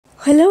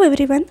Hello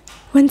everyone,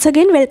 once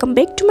again welcome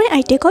back to my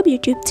iTechHub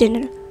YouTube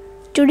channel.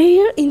 Today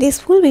here in this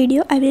full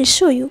video I will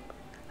show you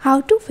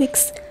how to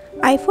fix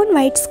iPhone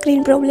white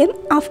screen problem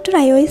after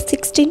iOS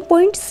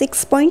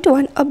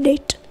 16.6.1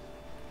 update.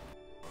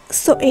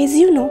 So as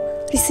you know,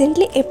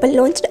 recently Apple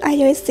launched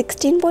iOS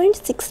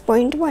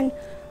 16.6.1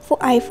 for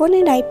iPhone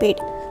and iPad,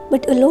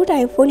 but a lot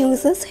of iPhone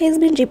users has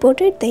been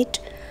reported that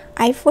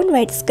iPhone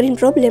white screen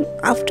problem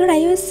after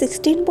iOS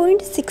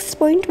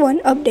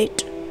 16.6.1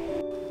 update.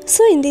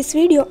 So in this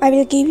video, I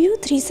will give you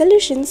 3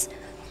 solutions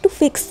to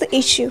fix the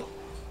issue.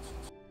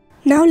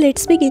 Now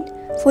let's begin.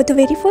 For the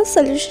very first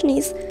solution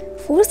is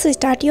force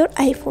restart your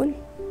iPhone.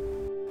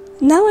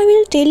 Now I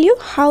will tell you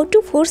how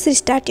to force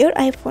restart your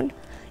iPhone.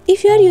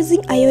 If you are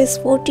using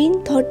iOS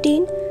 14,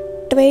 13,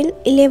 12,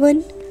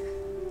 11,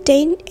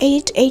 10,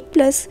 8, 8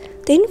 Plus,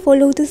 then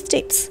follow the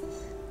steps.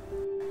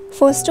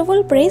 First of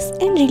all, press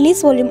and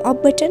release volume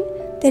up button,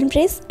 then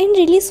press and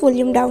release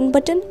volume down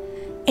button,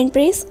 and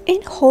press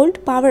and hold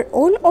power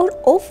on or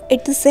off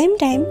at the same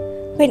time.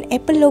 When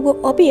Apple logo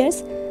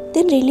appears,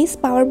 then release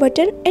power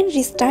button and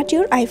restart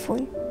your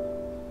iPhone.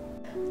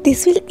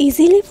 This will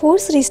easily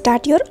force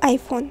restart your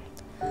iPhone.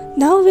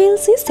 Now we will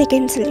see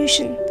second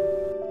solution.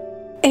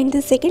 And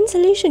the second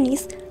solution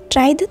is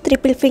try the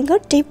triple finger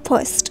tip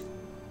first.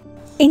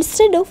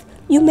 Instead of,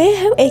 you may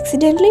have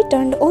accidentally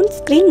turned on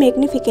screen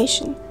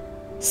magnification.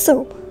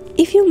 So,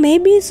 if you may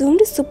be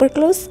zoomed super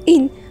close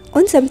in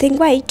on something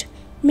white,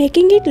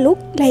 making it look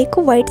like a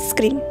white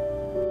screen.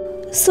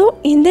 So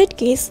in that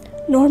case,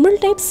 normal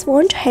taps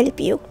won't help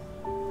you.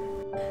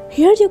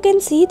 Here you can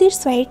see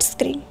this white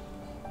screen.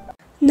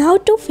 Now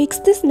to fix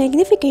this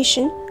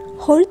magnification,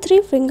 hold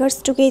 3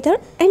 fingers together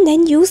and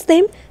then use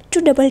them to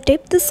double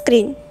tap the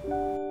screen.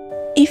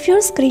 If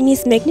your screen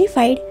is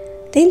magnified,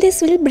 then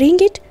this will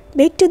bring it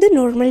back to the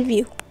normal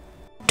view.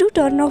 To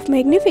turn off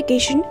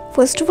magnification,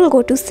 first of all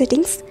go to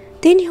settings,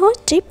 then here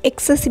tap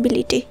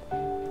accessibility.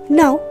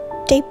 Now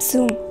tap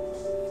zoom.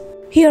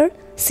 Here,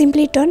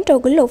 simply turn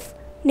toggle off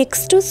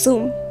next to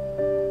zoom.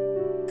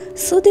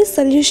 So this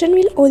solution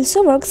will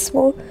also work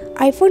for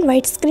iPhone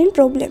white screen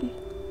problem.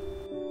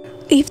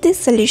 If this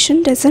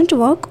solution doesn't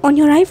work on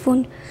your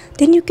iPhone,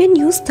 then you can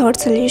use third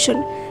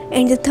solution.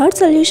 And the third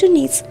solution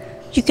is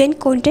you can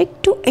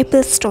contact to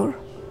Apple Store.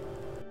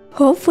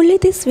 Hopefully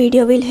this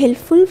video will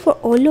helpful for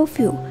all of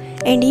you.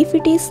 And if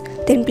it is,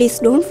 then please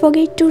don't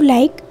forget to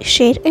like,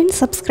 share and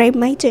subscribe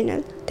my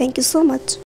channel. Thank you so much.